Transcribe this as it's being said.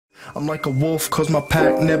I'm like a wolf cause my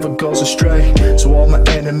pack never goes astray. So all my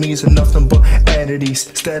enemies are nothing but entities,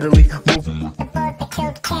 steadily moving.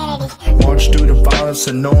 March through the violence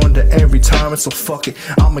and knowing that every time it's so fuck it,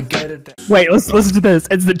 I'ma get it. Wait, let's listen to this.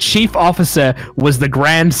 It's the chief officer was the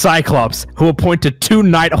Grand Cyclops, who appointed 2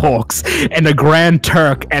 Nighthawks and a Grand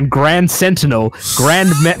Turk and Grand Sentinel, Grand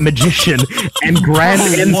Magician, and Grand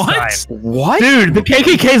Ensign. What? Dude, the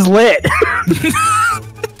KKK's lit.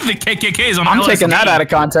 The KKK is on. I'm taking that out of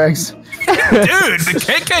context. Dude, the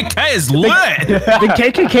KKK is lit. The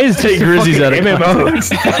KKK's taking Grizzlies out of MMOs.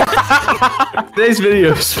 Today's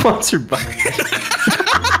video is sponsored by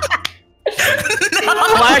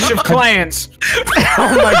Clash of Clans.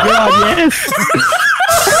 Oh my god, yes.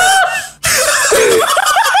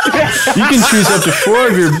 You can choose up to 4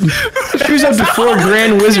 of your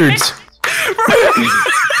Grand Wizards.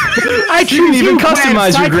 I You can even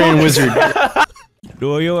customize your Grand Wizard.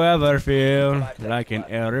 Do you ever feel like an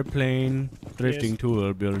airplane drifting to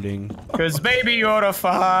a building? Cause baby, you're a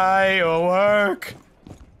firework.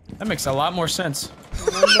 That makes a lot more sense.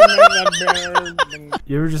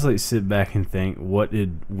 You ever just like sit back and think, what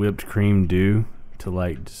did whipped cream do to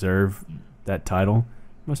like deserve that title?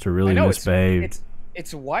 Must have really misbehaved.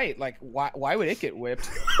 It's white. Like, why would it get whipped?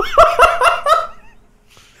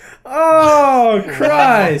 Oh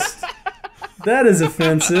Christ! That is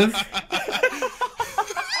offensive.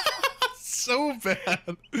 So bad.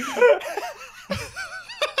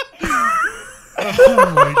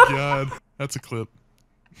 Oh my god. That's a clip.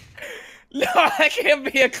 No, that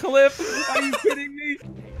can't be a clip. Are you kidding me?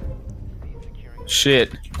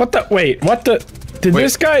 Shit. What the? Wait, what the? Did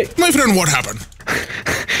this guy? My friend, what happened?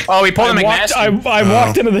 Oh, he pulled a I McNasty.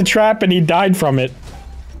 walked into the trap and he died from it.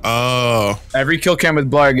 Oh. Every kill cam with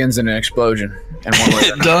blood ends in an explosion. And one way.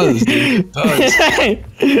 It does, dude.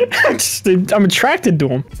 It does. I'm attracted to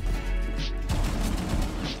him.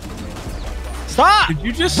 Stop! Did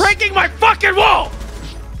you just breaking my fucking wall?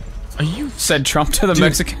 Are you Said Trump to the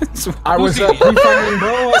Mexicans. I was pre-firing, bro.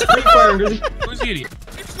 I was pre-firing. who's the idiot?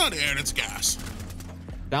 It's not air, it's gas.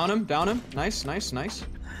 Down him, down him. Nice, nice, nice.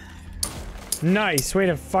 Nice way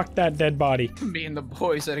to fuck that dead body. Me and the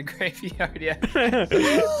boys at a graveyard, yeah.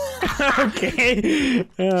 Okay,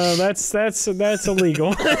 that's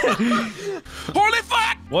illegal. Holy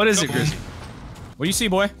fuck! What is it, Grizzly? What do you see,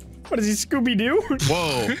 boy? What is he, Scooby Doo?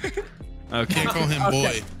 Whoa. Okay. Can't call him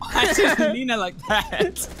boy. I didn't mean it like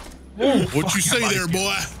that. What you say there,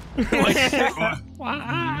 boy?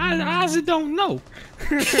 I don't know.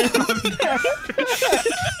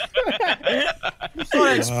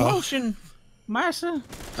 Explosion, massa.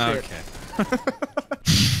 Okay.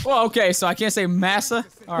 Well, okay, so I can't say massa.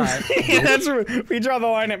 All right. Yeah, that's where we draw the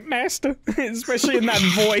line at master, especially in that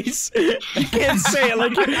voice. You can't say it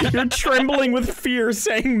like you're trembling with fear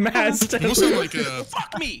saying master. Almost sound like a...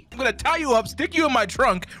 Fuck me! I'm gonna tie you up, stick you in my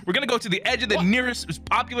trunk. We're gonna go to the edge of the nearest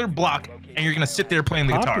popular block, and you're gonna sit there playing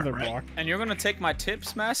the guitar. Popular block. And you're gonna take my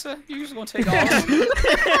tips, massa? You're just gonna take all of them?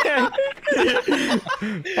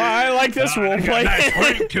 I like this role play. Nice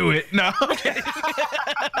ring to it. No. Okay.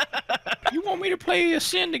 You want me to play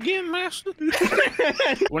Ascend again, master?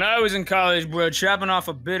 When I was in college, bro, chopping off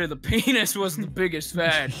a bit of the penis was the biggest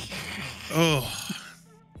fad. Oh.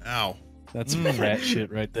 Ow. That's some rat shit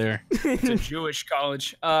right there. It's a Jewish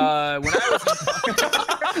college. When I was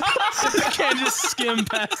You can't just skim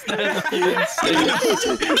past that.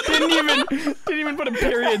 Didn't even put a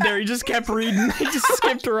period there. He just kept reading. He just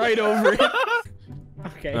skipped right over it.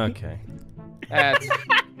 Okay. Okay. That's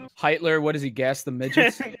Hitler. What does he gas the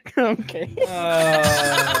midgets? Okay.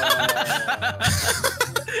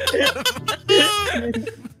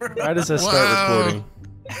 Why does that start recording?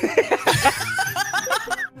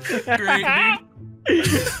 Great,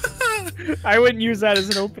 dude. I wouldn't use that as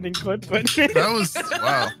an opening clip, but That was...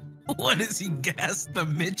 Wow. What does he gas the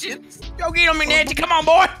midgets? Go get him, McNasty. Come on,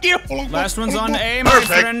 boy. Last one's on A, my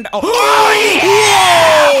friend. Oh,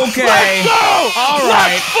 Oh, okay. All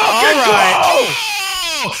right. All right.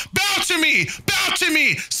 Oh! Bow to me! Bow to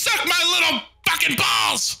me! Suck my little fucking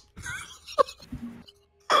balls!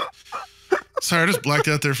 Sorry, I just blacked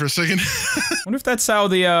out there for a second. Wonder if that's how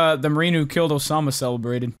the Marine who killed Osama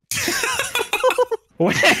celebrated.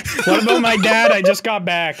 what about my dad? I just got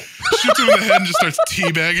back. Shoots him in the head and just starts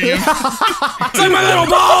teabagging him. Suck my little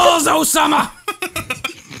balls, Osama!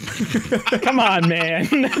 Come on, man.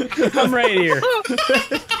 I'm right here.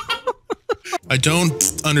 I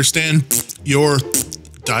don't understand your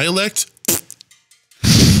dialect.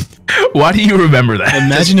 Why do you remember that?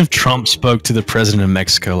 Imagine if Trump spoke to the president of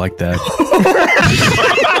Mexico like that.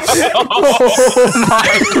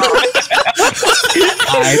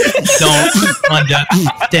 I don't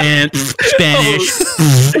understand Spanish.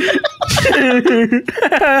 We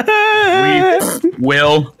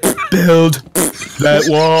will build that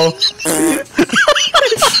wall.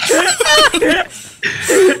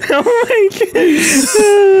 Oh my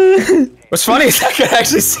god. What's funny is I could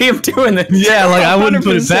actually see him doing this. Yeah, like I wouldn't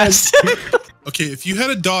put it 100%. past. Okay, if you had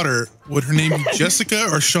a daughter, would her name be Jessica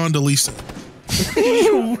or Shondalisa?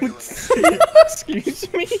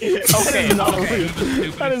 Excuse me. Okay,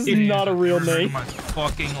 that is not a real name. My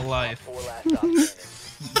fucking life.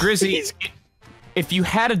 Grizzy, if you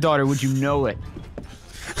had a daughter, would you know it?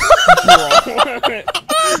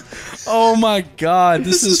 Oh my god,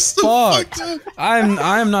 this is so fucked. fucked up.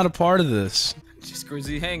 I'm not a part of this. Just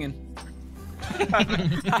Grizzy hanging.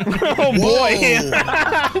 Oh boy.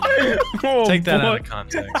 Oh, Take that boy. out of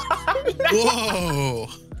context. Whoa.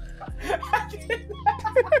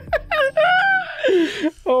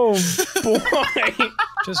 Oh boy.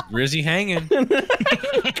 Just Grizzy hanging.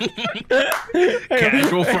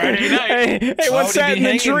 Casual Friday night. Hey, what's Why that would in he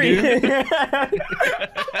the be tree?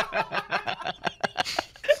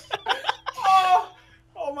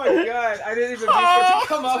 Oh my god, I didn't even mean for it to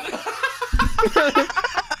come up.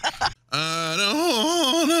 I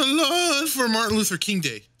don't wanna love for Martin Luther King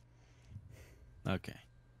Day. Okay.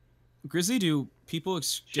 Grizzy, do people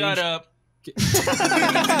exchange... Shut up.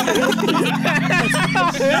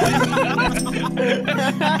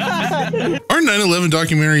 Aren't 9/11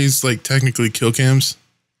 documentaries like technically kill cams?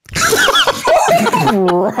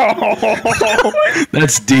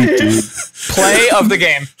 That's deep, dude. Play of the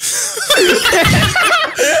game.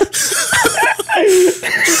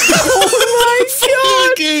 Oh my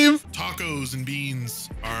god! Game. Tacos and beans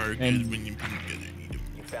are good when you put them together and eat them.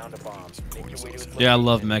 Yeah, I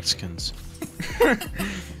love Mexicans.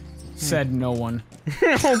 Said no one.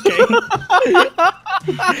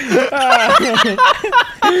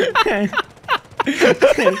 Okay.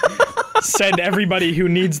 Said everybody who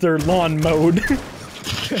needs their lawn mowed.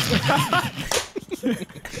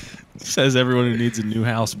 Says everyone who needs a new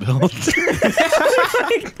house built.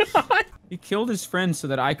 He killed his friend so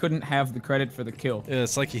that I couldn't have the credit for the kill. Yeah,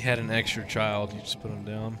 it's like he had an extra child. You just put him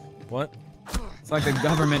down. What? It's like the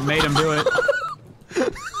government made him do it.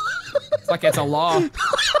 It's like it's a law.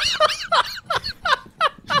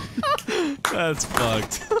 That's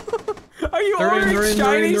fucked. Are you They're in, ordering they're in,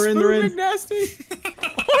 Chinese they're in, food, they're in. McNasty?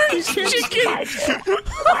 Orange chicken.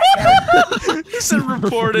 He said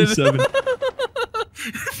reported.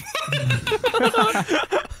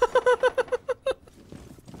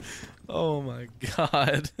 Oh my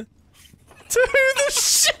god. To the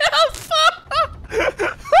chef!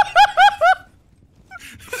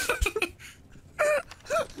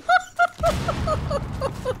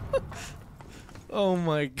 Oh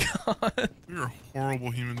my god. You're a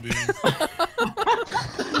horrible human being. I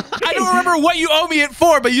don't remember what you owe me it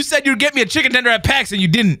for, but you said you'd get me a chicken tender at PAX and you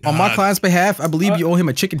didn't. On my client's behalf, I believe you owe him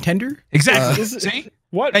a chicken tender. Exactly. See?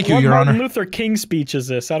 What? Thank you, what Your Martin Honor. Luther King speech is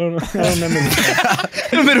this? I don't remember.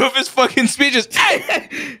 In the middle of his fucking speeches.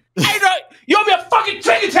 Hey, you owe me a fucking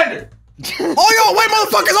chicken tender. Oh, yo, wait,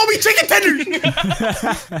 motherfuckers, owe me chicken tenders.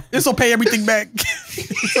 This will pay everything back. Oh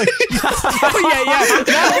yeah.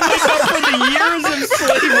 That'll make up for the years of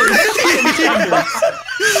slavery. Chicken tenders.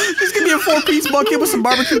 Just give me a 4-piece bucket with some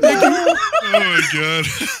barbecue bacon. Oh my god.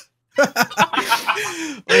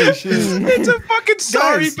 Oh shit! It's a fucking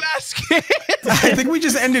sorry Guys. basket. I think we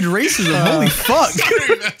just ended racism. Holy fuck!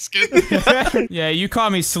 Sorry, basket. Yeah, you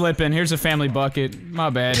caught me slipping. Here's a family bucket. My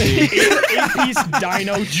bad, dude. 8-piece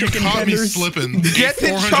dino You chicken caught me tenders. slipping. Get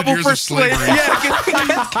in 400 trouble years for of slavery. slavery. Yeah,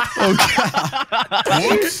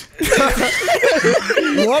 Whoops.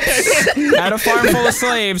 Whoops! Had a farm full of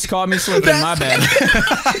slaves. Caught me slipping. My bad.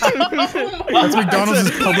 That's McDonald's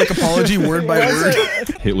public apology, word by word.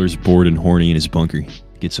 Hitler's bored and horny in his bunker.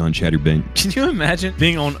 Gets on Chatterbait. Can you imagine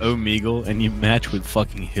being on Omegle and you match with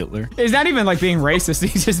fucking Hitler? It's not even like being racist.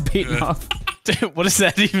 He's just beating off. Dude, what does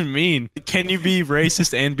that even mean? Can you be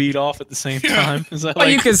racist and beat off at the same time? Is that Well,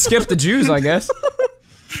 like you can skip the Jews, I guess.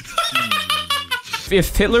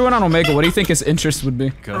 If Hitler went on Omega, what do you think his interest would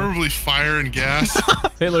be? Probably fire and gas.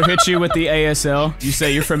 Hitler hits you with the ASL. You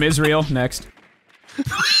say you're from Israel. Next.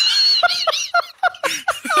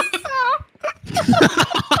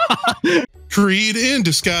 Creed in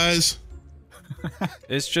disguise.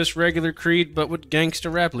 It's just regular Creed, but with gangster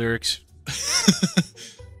rap lyrics.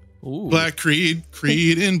 Ooh. Black Creed.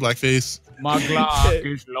 Creed in blackface. My Glock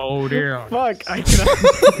is loaded. Fuck, I cannot.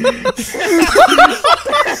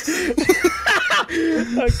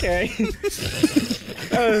 Okay.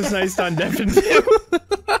 That was nice on Deaf and Two.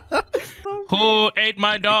 Who ate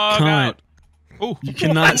my dog Cunt. out? Oh, you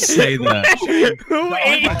cannot say that. Who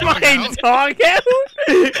ate my dog out?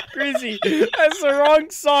 Crazy. That's the wrong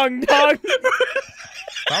song, dog.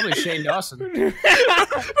 Probably Shane Dawson.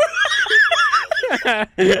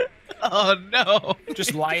 Oh no!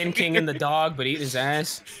 Just Lion King and the dog, but eating his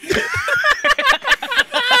ass.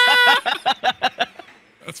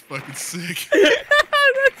 That's fucking sick.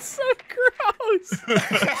 That's so gross.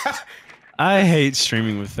 I hate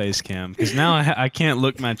streaming with face cam because now I can't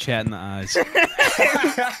look my chat in the eyes.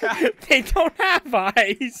 They don't have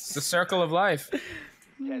eyes. It's the circle of life.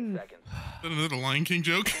 10 seconds. Is that another Lion King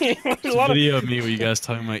joke? It's a video of me where you guys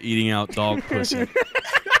talking about eating out dog pussy.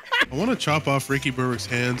 I want to chop off Ricky Berwick's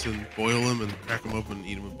hands and boil them and crack them open and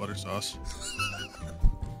eat them with butter sauce.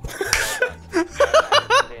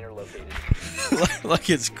 Like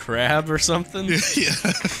it's crab or something? Yeah.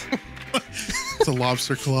 It's a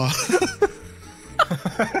lobster claw.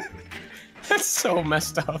 That's so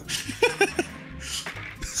messed up.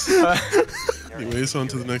 Anyways, on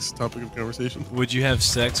to the next topic of conversation. Would you have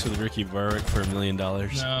sex with Ricky Berwick for $1 million? No.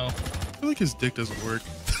 No. I feel like his dick doesn't work.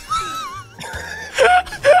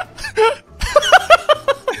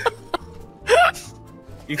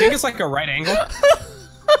 You think it's like a right angle?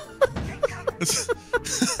 It's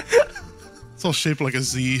all shaped like a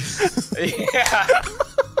Z. Yeah.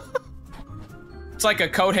 It's like a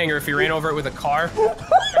coat hanger if you ran over it with a car. Kind of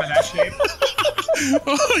that shape.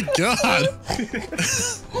 Oh my god.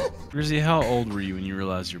 Rizzy, how old were you when you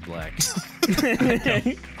realized you're black?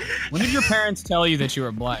 When did your parents tell you that you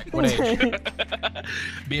were black? What age?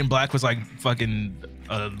 Being black was like fucking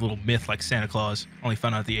a little myth, like Santa Claus. Only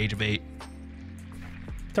found out at the age of 8.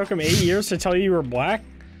 Took him 8 years to tell you were black?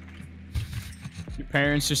 Your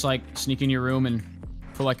parents just like sneak in your room and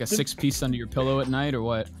put like a 6-piece under your pillow at night, or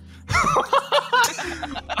what?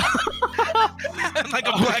 Like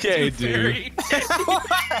a black fairy.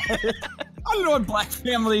 I don't know what black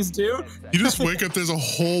families do. You just wake up, there's a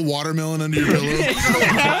whole watermelon under your pillow.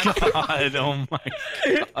 God, oh my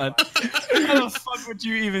god. How the fuck would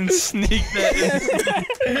you even sneak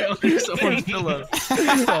that in someone's pillow?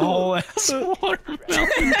 Just a whole ass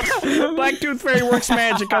watermelon. Black Tooth Fairy works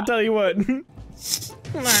magic, I'll tell you what.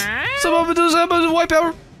 Some of it does have a white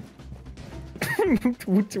power.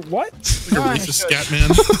 What? Like a racist scat man.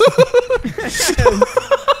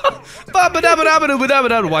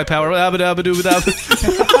 White power.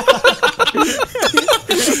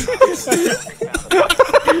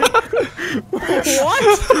 What?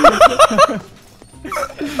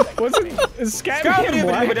 What's it? Is Scatman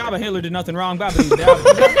black? Hitler did nothing wrong. Oh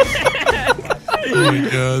my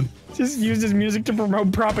god. Just used his music to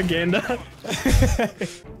promote propaganda.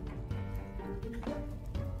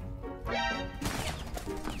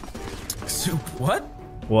 Soup, what?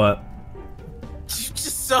 What? You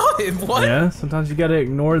just saw him, what? Yeah, sometimes you gotta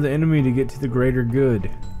ignore the enemy to get to the greater good.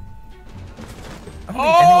 I don't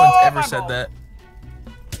think anyone's ever said that.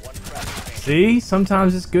 See?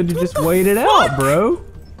 Sometimes it's good to just wait it out, bro.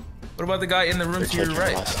 What about the guy in the room to your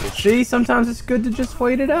right? See? Sometimes it's good to just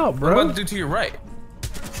wait it out, What bro. about the dude to your right?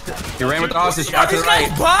 You ran with the hostage. Out to the right.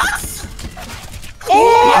 Box?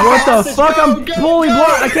 What the fuck? I'm fully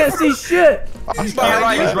blocked. I can't see shit. He's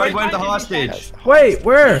right. He's running with the hostage. Wait,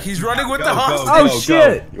 where? He's running with the hostage. Oh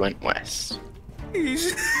shit. You went west.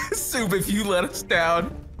 He's Soup, if you let us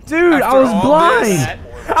down. Dude, I After was all blind. this-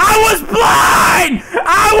 I was blind.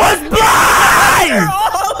 I was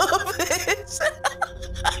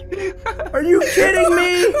blind. Are you kidding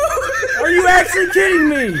me? Are you actually kidding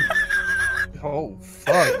me? Oh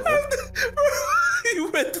fuck. You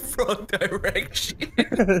went the wrong direction.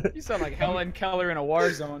 You sound like Helen Keller in a war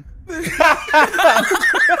zone.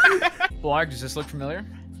 Blarg, does this look familiar?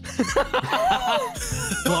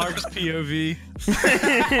 Blarg's POV.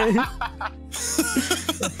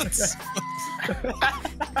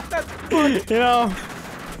 You know,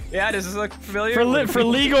 Yeah, does this look familiar? for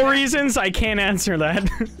legal reasons, I can't answer that.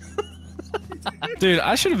 Dude,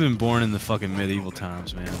 I should have been born in the fucking medieval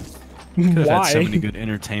times, man. Could have had so Why? many good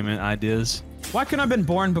entertainment ideas. Why couldn't I have been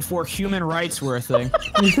born before human rights were a thing?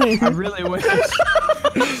 I really wish.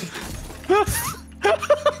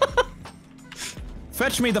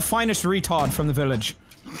 Fetch me the finest retard from the village.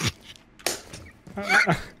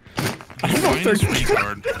 Finest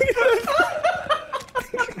retard.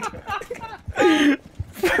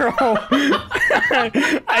 Bro,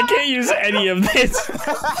 I can't use any of this.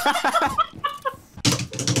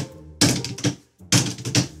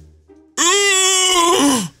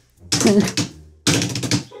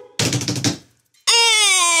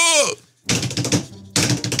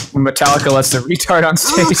 Metallica lets the retard on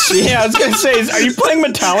stage. Yeah, I was gonna say, are you playing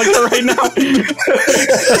Metallica right now?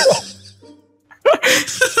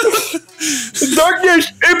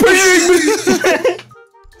 Darkness imprisoning me.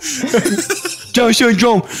 Joshua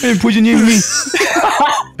Drum imprisoning me.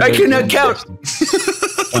 I cannot count.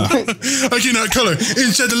 I cannot color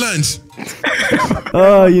inside the lines.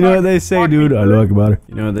 Oh, you know what they say, dude? I like about it.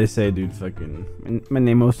 You know what they say, dude? Fucking. My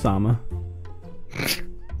name Osama.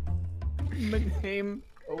 My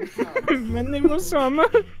name Osama.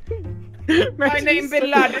 My name Bin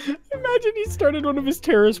Laden. Imagine he started one of his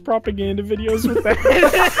terrorist propaganda videos with that.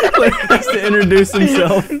 Just to introduce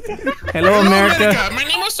himself. Hello, America. My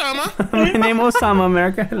name is Osama. My name Osama,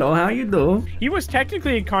 America. Hello, how you do? He was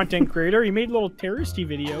technically a content creator. He made little terroristy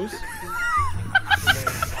videos.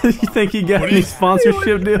 You think he got any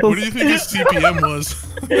sponsorship deals? What do you think his CPM was?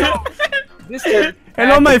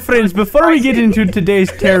 Hello, my friends. Before we get into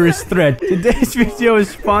today's terrorist threat, today's video is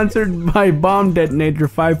sponsored by Bomb Detonator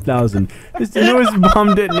 5000. It's the newest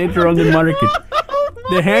bomb detonator on the market.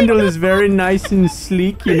 The handle is very nice and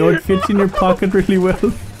sleek. You know, it fits in your pocket really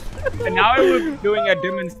well. And now I will be doing a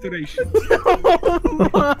demonstration. Oh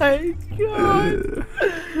my god.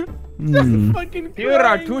 Here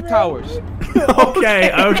are 2 towers.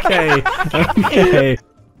 Okay.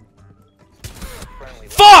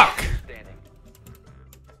 Fuck!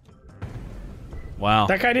 Wow.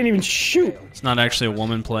 That guy didn't even shoot. It's not actually a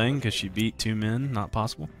woman playing because she beat 2 men. Not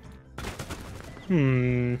possible.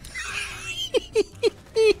 Something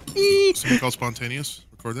called spontaneous.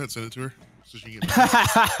 Record that, send it to her. So she can get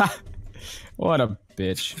What a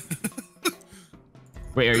bitch.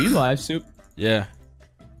 Wait, are you live, Soup? Yeah.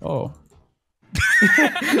 Oh.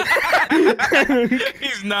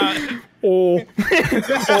 He's not. Oh.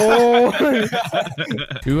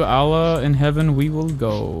 To Allah in heaven we will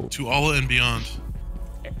go. to Allah and beyond.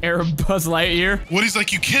 Arab Buzz Lightyear. What he's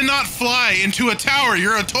like, you cannot fly into a tower.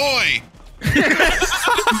 You're a toy.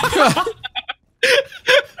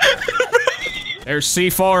 There's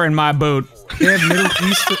C4 in my boot. They have Middle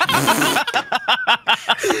East.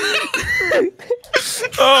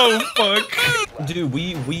 Oh fuck. Dude,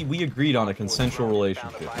 we agreed on a consensual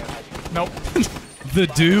relationship. Nope.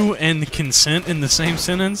 TheDooo and consent in the same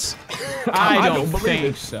sentence? I don't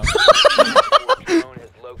think so.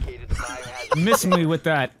 Miss me with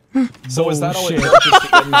that. So is that all it bullshit. took just to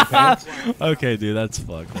get in my pants? Okay, dude, that's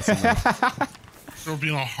fucked. That's enough. We're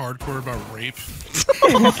being all hardcore about rape.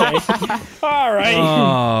 All right.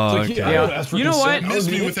 Oh, It's like, okay. yeah, You know what? Miss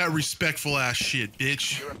me with that respectful ass shit,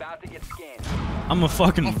 bitch. I'm a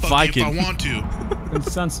fucking I'll fuck Viking. you if I want to.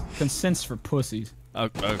 Consents for pussies.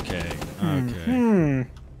 Okay.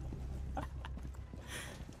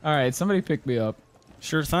 All right, somebody pick me up.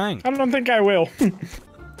 Sure thing. I don't think I will.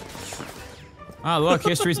 Ah, look,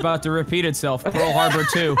 history's about to repeat itself. Pearl Harbor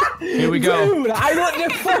 2. Here we go. Dude, I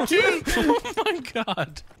don't fucking. Oh my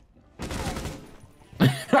god.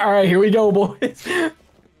 All right, here we go, boys.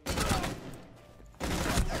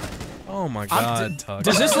 Oh my god, Tux.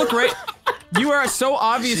 Does this look right? You are so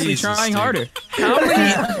obviously Jesus, trying dude. harder.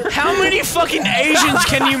 How many fucking Asians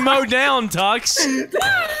can you mow down, Tux?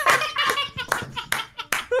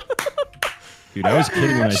 Dude, I was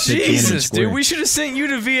kidding when I said Tiananmen Jesus, Square. dude, we should have sent you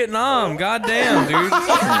to Vietnam. Goddamn, dude.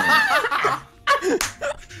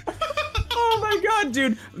 Oh my god,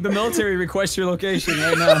 dude. The military requests your location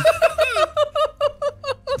right now.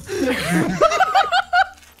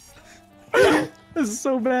 This is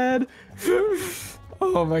so bad.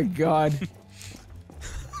 Oh my god.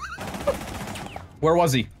 Where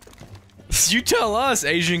was he? You tell us,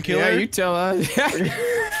 Asian killer. Yeah, you tell us.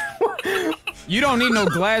 You don't need no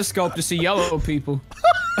glass scope to see yellow people.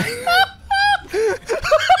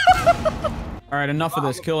 Alright, enough of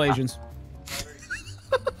this. Kill Asians.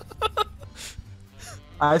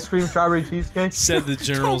 Ice cream, strawberry cheesecake? Said the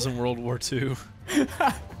generals in World War II.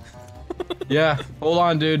 Yeah, hold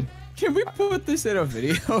on, dude. Can we put this in a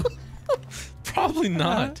video? Probably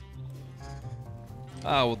not.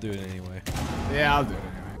 Ah, we'll do it anyway. Yeah, I'll do it.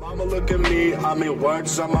 Mama, look at me, I mean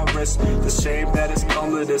words on my wrist. The shame that is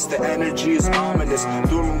colorless, the energy is ominous.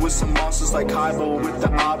 Dueling with some monsters like Kaibo with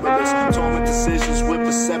the obelisk. Torment decisions with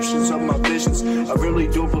perceptions of my visions. I really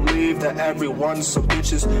do believe that everyone's some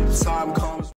bitches. Time comes.